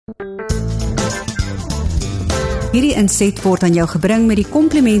Hierdie inset word aan jou gebring met die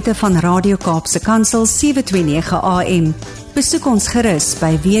komplimente van Radio Kaapse Kansel 729 AM. Besoek ons gerus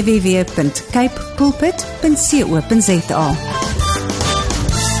by www.capepulpit.co.za.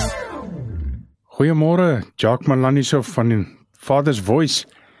 Goeiemôre, Jacques Malan hier van die Vader's Voice.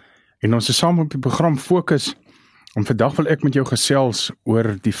 En ons is saam op die program Fokus. En vandag wil ek met jou gesels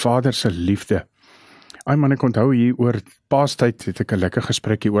oor die Vader se liefde. Ai man, ek onthou hier oor Paastyd het ek 'n lekker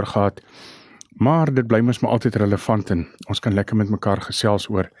gesprek hier oor gehad. Maar dit bly mos maar altyd relevant en ons kan lekker met mekaar gesels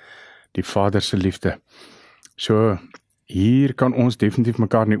oor die Vader se liefde. So, hier kan ons definitief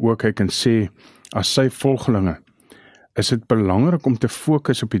mekaar in die oë kyk en sê, as sy volgelinge, is dit belangrik om te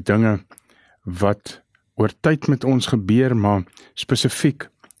fokus op die dinge wat oor tyd met ons gebeur, maar spesifiek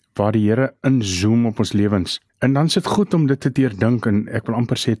waar die Here inzoom op ons lewens. En dan is dit goed om dit te deurdink en ek wil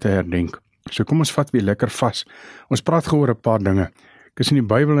amper sê te herdenk. So kom ons vat weer lekker vas. Ons praat gou oor 'n paar dinge. Ek is in die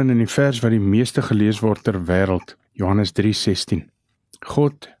Bybel en in die vers wat die meeste gelees word ter wêreld, Johannes 3:16.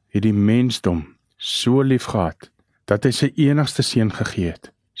 God het die mensdom so lief gehad, dat hy sy enigste seun gegee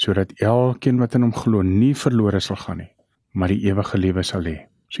het, sodat elkeen wat in hom glo nie verlore sal gaan nie, maar die ewige lewe sal hê.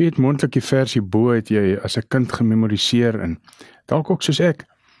 So jy het moontlik die vers hierbo het jy as 'n kind gememoriseer en dalk ook soos ek.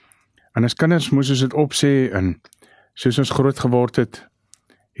 En as kinders moes ons dit opsê en soos ons groot geword het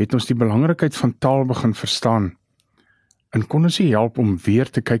ons die belangrikheid van taal begin verstaan en kon ons nie help om weer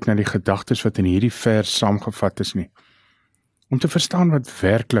te kyk na die gedagtes wat in hierdie vers saamgevat is nie, om te verstaan wat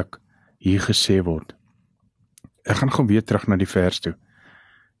werklik hier gesê word. Ek gaan gou weer terug na die vers toe.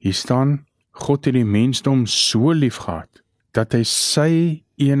 Hier staan, God het die mensdom so lief gehad, dat hy sy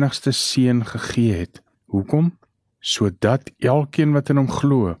enigste seun gegee het. Hoekom? Sodat elkeen wat in hom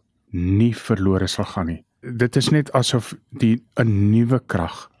glo, nie verlore sal gaan nie. Dit is net asof 'n nuwe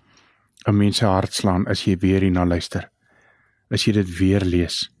krag 'n mens se hart slaan as jy weer hierna luister. As jy dit weer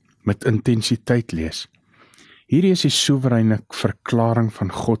lees, met intensiteit lees. Hierdie is die soewereine verklaring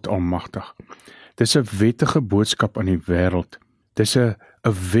van God Almagtig. Dis 'n wettige boodskap aan die wêreld. Dis 'n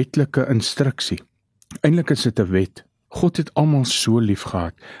wetlike instruksie. Eintlik is dit 'n wet. God het almal so lief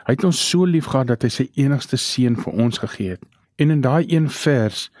gehad. Hy het ons so lief gehad dat hy sy enigste seun vir ons gegee het. En in daai een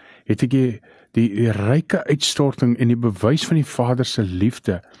vers het ek die ryke uitstorting en die bewys van die Vader se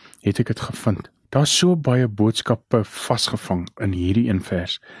liefde het ek dit gevind. Daar's so baie boodskappe vasgevang in hierdie een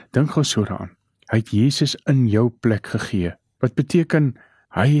vers. Dink gou so daaraan. Hy het Jesus in jou plek gegee. Wat beteken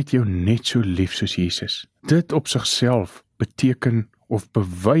hy het jou net so lief soos Jesus. Dit op sigself beteken of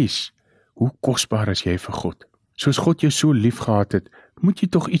bewys hoe kosbaar is jy vir God. Soos God jou so lief gehad het, moet jy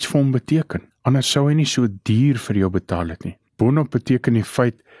tog iets vir hom beteken. Anders sou hy nie so duur vir jou betaal het nie. Boonop beteken die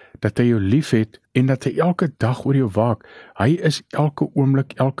feit dat hy jou lief het en dat hy elke dag oor jou waak. Hy is elke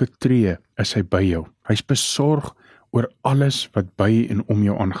oomblik, elke tree is hy by jou. Hy's besorg oor alles wat by en om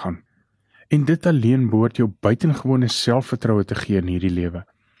jou aangaan. En dit alleen behoort jou buitengewone selfvertroue te gee in hierdie lewe.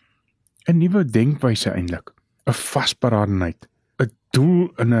 'n Nuwe denkwyse eintlik, 'n vasberadenheid, 'n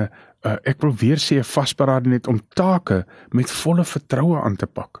doel in 'n ek wil weer sê 'n vasberadenheid om take met volle vertroue aan te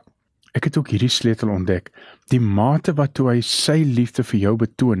pak. Ek het ook hierdie sleutel ontdek. Die mate waartoe hy sy liefde vir jou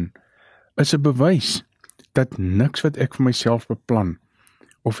betoon, is 'n bewys dat niks wat ek vir myself beplan,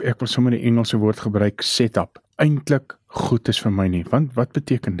 of ek wil sommer die Engelse woord gebruik, set up, eintlik goed is vir my nie. Want wat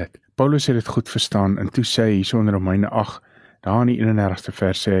beteken dit? Paulus het dit goed verstaan en toe sê hy hierso in Romeine 8, daar in die 31ste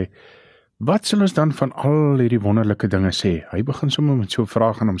vers sê hy, wat sal ons dan van al hierdie wonderlike dinge sê? Hy begin sommer met so 'n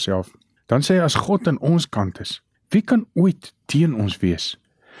vraag aan homself. Dan sê hy, as God aan ons kant is, wie kan ooit teen ons wees?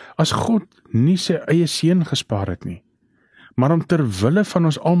 As God nie sy eie seun gespaar het nie, maar hom ter wille van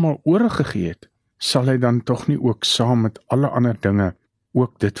ons almal oorgegee het, sal hy dan tog nie ook saam met alle ander dinge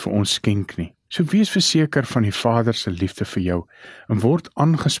ook dit vir ons skenk nie. So wees verseker van die Vader se liefde vir jou en word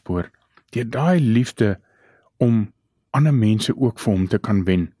aangespoor deur daai liefde om ander mense ook vir hom te kan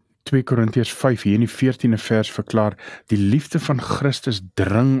wen. 2 Korintiërs 5 hier in die 14de vers verklaar, die liefde van Christus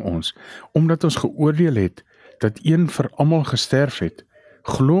dring ons, omdat ons geoordeel het dat een vir almal gesterf het,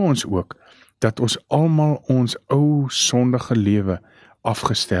 glo ons ook dat ons almal ons ou sondige lewe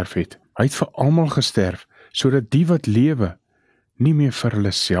afgesterf het. Hy het vir almal gesterf, sodat die wat lewe, nie meer vir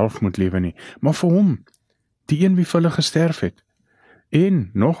hulle self moet lewe nie, maar vir hom, die een wie vir hulle gesterf het. En,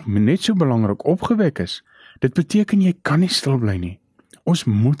 nog net so belangrik, opgewek is. Dit beteken jy kan nie stil bly nie. Ons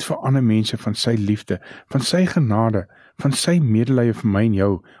moet vir ander mense van sy liefde, van sy genade, van sy medelee vir my en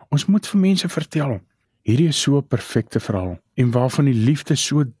jou, ons moet vir mense vertel. Hierdie is so 'n perfekte verhaal, en waarvan die liefde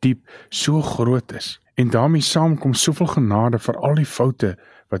so diep, so groot is, en daarmee saamkom soveel genade vir al die foute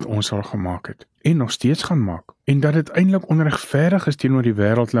wat ons al gemaak het, en nog steeds gaan maak, en dat dit eintlik onregverdig is teenoor die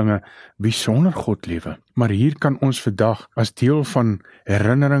wêreldlinge wie sonder God lewe. Maar hier kan ons vandag, as deel van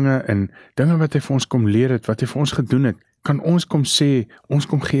herinneringe en dinge wat hy vir ons kom leer het, wat hy vir ons gedoen het, kan ons kom sê, ons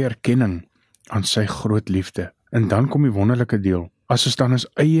kom gee erkenning aan sy groot liefde. En dan kom die wonderlike deel, as ons dan ons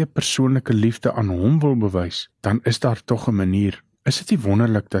eie persoonlike liefde aan hom wil bewys, dan is daar tog 'n manier. Is dit nie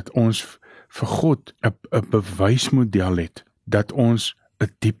wonderlik dat ons vir God 'n bewysmodel het, dat ons 'n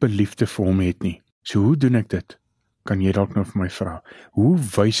diepe liefde vir hom het nie? So hoe doen ek dit? Kan jy dalk nou vir my vra. Hoe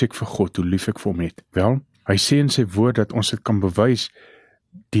wys ek vir God hoe lief ek vir hom het? Wel, hy sê in sy woord dat ons dit kan bewys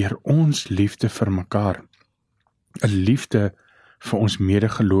deur ons liefde vir mekaar. 'n Liefde vir ons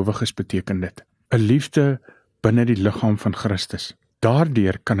medegelowiges beteken dit. 'n Liefde binne die liggaam van Christus.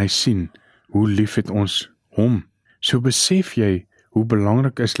 Daardeur kan hy sien hoe lief het ons hom. So besef jy hoe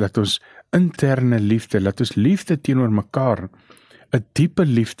belangrik is dat ons interne liefde, dat ons liefde teenoor mekaar, 'n diepe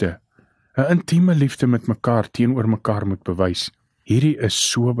liefde, 'n intieme liefde met mekaar teenoor mekaar moet bewys. Hierdie is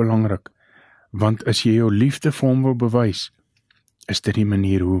so belangrik, want as jy jou liefde vir hom wil bewys, is dit die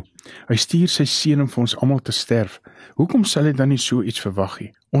manier hoe. Hy stuur sy seun om vir ons almal te sterf. Hoekom sal hy dan nie so iets verwag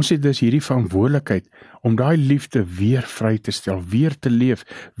nie? Ons het dus hierdie verantwoordelikheid om daai liefde weer vry te stel, weer te leef,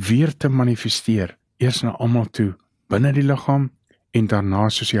 weer te manifesteer. Eers na almal toe, binne die liggaam, en daarna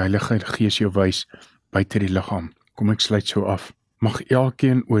soos die Heilige Gees jou wys, buite die liggaam. Kom ek sluit so af. Mag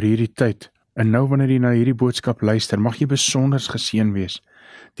elkeen oor hierdie tyd, en nou wanneer jy na hierdie boodskap luister, mag jy besonder geseën wees,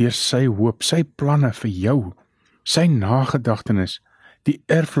 deur sy hoop, sy planne vir jou, sy nagedagtenis, die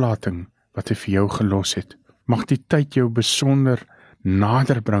erflating wat hy vir jou gelos het. Mag die tyd jou besonder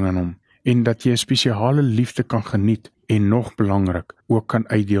nader bring aan hom, en dat jy 'n spesiale liefde kan geniet, en nog belangrik, ook kan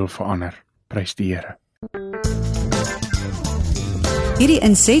uitdeel vir ander. Prys die Here. Hierdie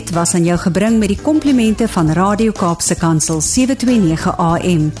inset was aan jou gebring met die komplimente van Radio Kaapse Kansel 729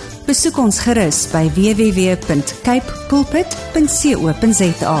 AM. Besoek ons gerus by www.cape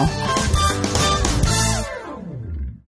pulpit.co.za.